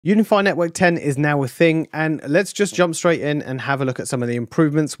UniFi Network 10 is now a thing, and let's just jump straight in and have a look at some of the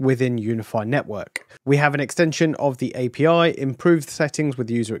improvements within UniFi Network. We have an extension of the API, improved settings with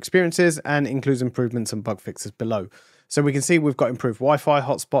user experiences, and includes improvements and bug fixes below. So we can see we've got improved Wi-Fi,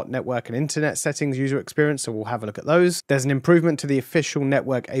 hotspot, network, and internet settings user experience, so we'll have a look at those. There's an improvement to the official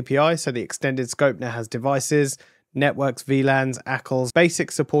network API, so the extended scope now has devices, networks, VLANs, ACLs,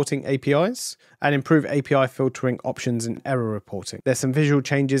 basic supporting APIs, and improve API filtering options and error reporting. There's some visual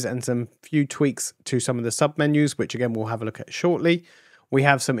changes and some few tweaks to some of the submenus, which again we'll have a look at shortly. We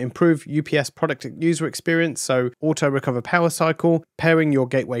have some improved UPS product user experience, so auto recover power cycle, pairing your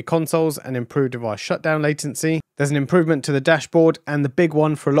gateway consoles, and improved device shutdown latency. There's an improvement to the dashboard, and the big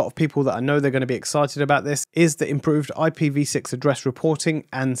one for a lot of people that I know they're going to be excited about this is the improved IPv6 address reporting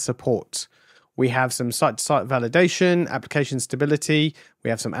and support. We have some site-to-site validation, application stability. We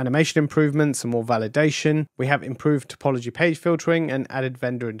have some animation improvements, some more validation. We have improved topology page filtering and added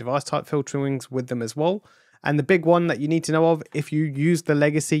vendor and device type filterings with them as well. And the big one that you need to know of, if you use the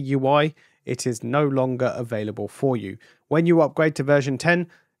legacy UI, it is no longer available for you. When you upgrade to version 10,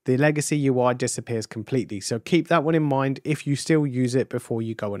 the legacy UI disappears completely. So keep that one in mind if you still use it before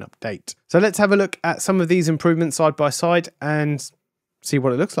you go and update. So let's have a look at some of these improvements side by side and see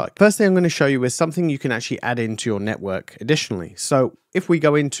what it looks like. First thing I'm going to show you is something you can actually add into your network additionally. So if we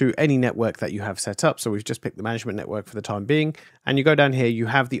go into any network that you have set up, so we've just picked the management network for the time being, and you go down here, you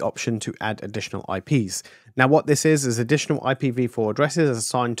have the option to add additional IPs. Now what this is additional IPv4 addresses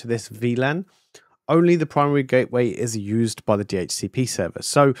assigned to this VLAN. Only the primary gateway is used by the DHCP server.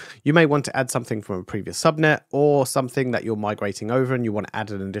 So you may want to add something from a previous subnet or something that you're migrating over and you want to add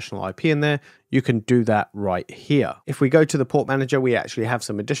an additional IP in there. You can do that right here. If we go to the port manager, we actually have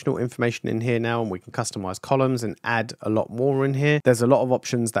some additional information in here now, and we can customize columns and add a lot more in here. There's a lot of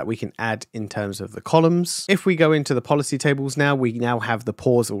options that we can add in terms of the columns. If we go into the policy tables now, we now have the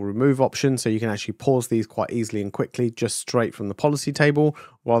pause or remove option. So you can actually pause these quite easily and quickly just straight from the policy table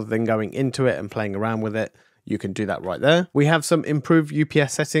rather than going into it and playing around with it. You can do that right there. We have some improved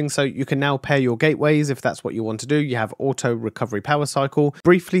UPS settings, so you can now pair your gateways if that's what you want to do. You have auto recovery power cycle,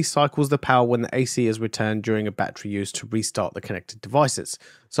 briefly cycles the power when the AC is returned during a battery use to restart the connected devices.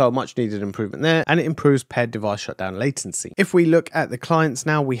 So a much needed improvement there, and it improves paired device shutdown latency. If we look at the clients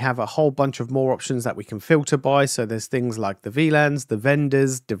now, we have a whole bunch of more options that we can filter by. So there's things like the VLANs, the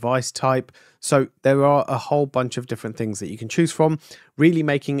vendors, device type. So there are a whole bunch of different things that you can choose from, really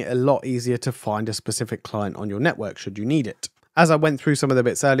making it a lot easier to find a specific client on your network should you need it. As I went through some of the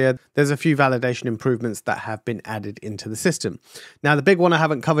bits earlier, there's a few validation improvements that have been added into the system. Now, the big one I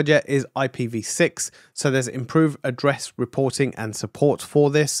haven't covered yet is IPv6. So there's improved address reporting and support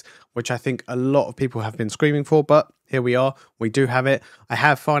for this, which I think a lot of people have been screaming for, but here we are, we do have it. I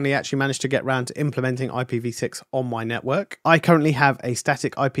have finally actually managed to get around to implementing IPv6 on my network. I currently have a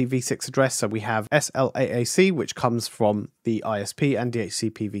static IPv6 address, so we have SLAAC, which comes from the ISP, and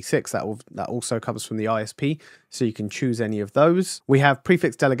DHCPv6, that also comes from the ISP, so you can choose any of those. We have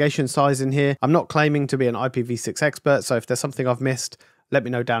prefix delegation size in here. I'm not claiming to be an IPv6 expert, so if there's something I've missed, let me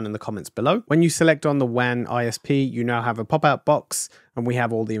know down in the comments below. When you select on the WAN ISP, you now have a pop-out box, and we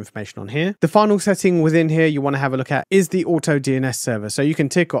have all the information on here. The final setting within here you want to have a look at is the auto DNS server. So you can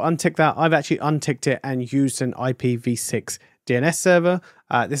tick or untick that. I've actually unticked it and used an IPv6 DNS server.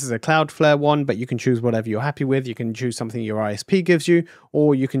 This is a Cloudflare one, but you can choose whatever you're happy with. You can choose something your ISP gives you,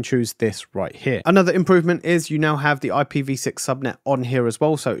 or you can choose this right here. Another improvement is you now have the IPv6 subnet on here as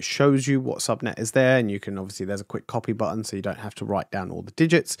well. So it shows you what subnet is there, and you can obviously, there's a quick copy button so you don't have to write down all the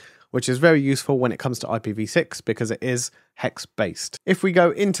digits, which is very useful when it comes to IPv6 because it is hex based. If we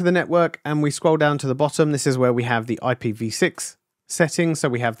go into the network and we scroll down to the bottom, this is where we have the IPv6 settings. So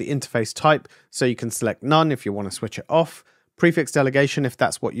we have the interface type, so you can select none if you want to switch it off. Prefix delegation if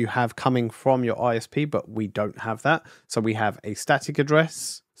that's what you have coming from your ISP, but we don't have that. So we have a static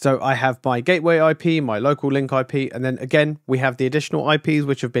address. So I have my gateway IP, my local link IP, and then again, we have the additional IPs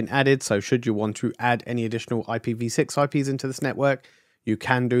which have been added. So should you want to add any additional IPv6 IPs into this network, you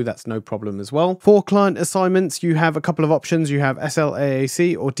can do, that's no problem as well. For client assignments, you have a couple of options. You have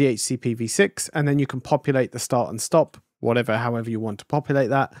SLAAC or DHCPv6, and then you can populate the start and stop, however you want to populate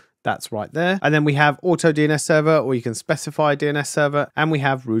that. That's right there. And then we have auto DNS server, or you can specify DNS server, and we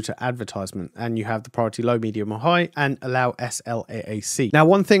have router advertisement, and you have the priority low, medium or high, and allow SLAAC. Now,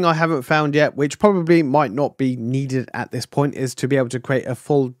 one thing I haven't found yet, which probably might not be needed at this point, is to be able to create a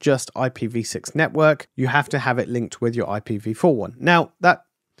full just IPv6 network. You have to have it linked with your IPv4 one. Now,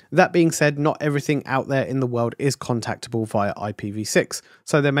 that being said, not everything out there in the world is contactable via IPv6,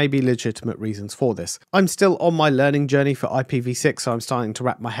 so there may be legitimate reasons for this. I'm still on my learning journey for IPv6, so I'm starting to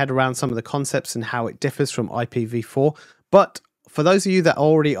wrap my head around some of the concepts and how it differs from IPv4, but for those of you that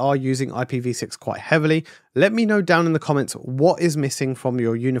already are using IPv6 quite heavily, let me know down in the comments what is missing from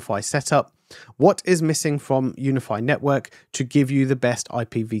your UniFi setup. What is missing from UniFi network to give you the best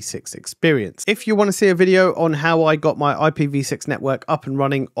IPv6 experience? If you want to see a video on how I got my IPv6 network up and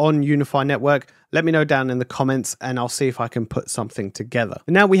running on UniFi network, let me know down in the comments and I'll see if I can put something together.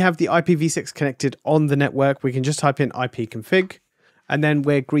 And now we have the IPv6 connected on the network. We can just type in ipconfig. And then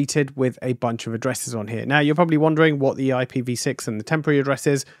we're greeted with a bunch of addresses on here. Now, you're probably wondering what the IPv6 and the temporary address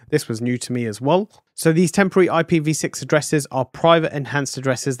is. This was new to me as well. So these temporary IPv6 addresses are private enhanced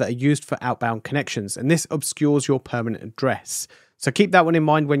addresses that are used for outbound connections, and this obscures your permanent address. So keep that one in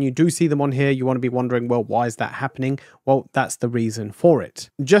mind when you do see them on here. You want to be wondering, well, why is that happening? Well, that's the reason for it.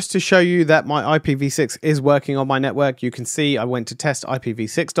 Just to show you that my IPv6 is working on my network, you can see I went to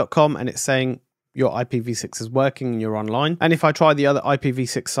testipv6.com and it's saying your IPv6 is working and you're online. And if I try the other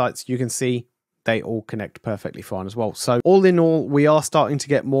IPv6 sites, you can see they all connect perfectly fine as well. So all in all, we are starting to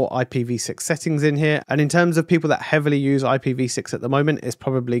get more IPv6 settings in here. And in terms of people that heavily use IPv6 at the moment, it's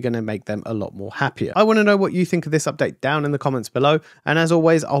probably going to make them a lot more happier. I want to know what you think of this update down in the comments below. And as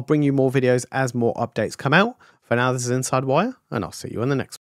always, I'll bring you more videos as more updates come out. For now, this is Inside Wire, and I'll see you on the next one.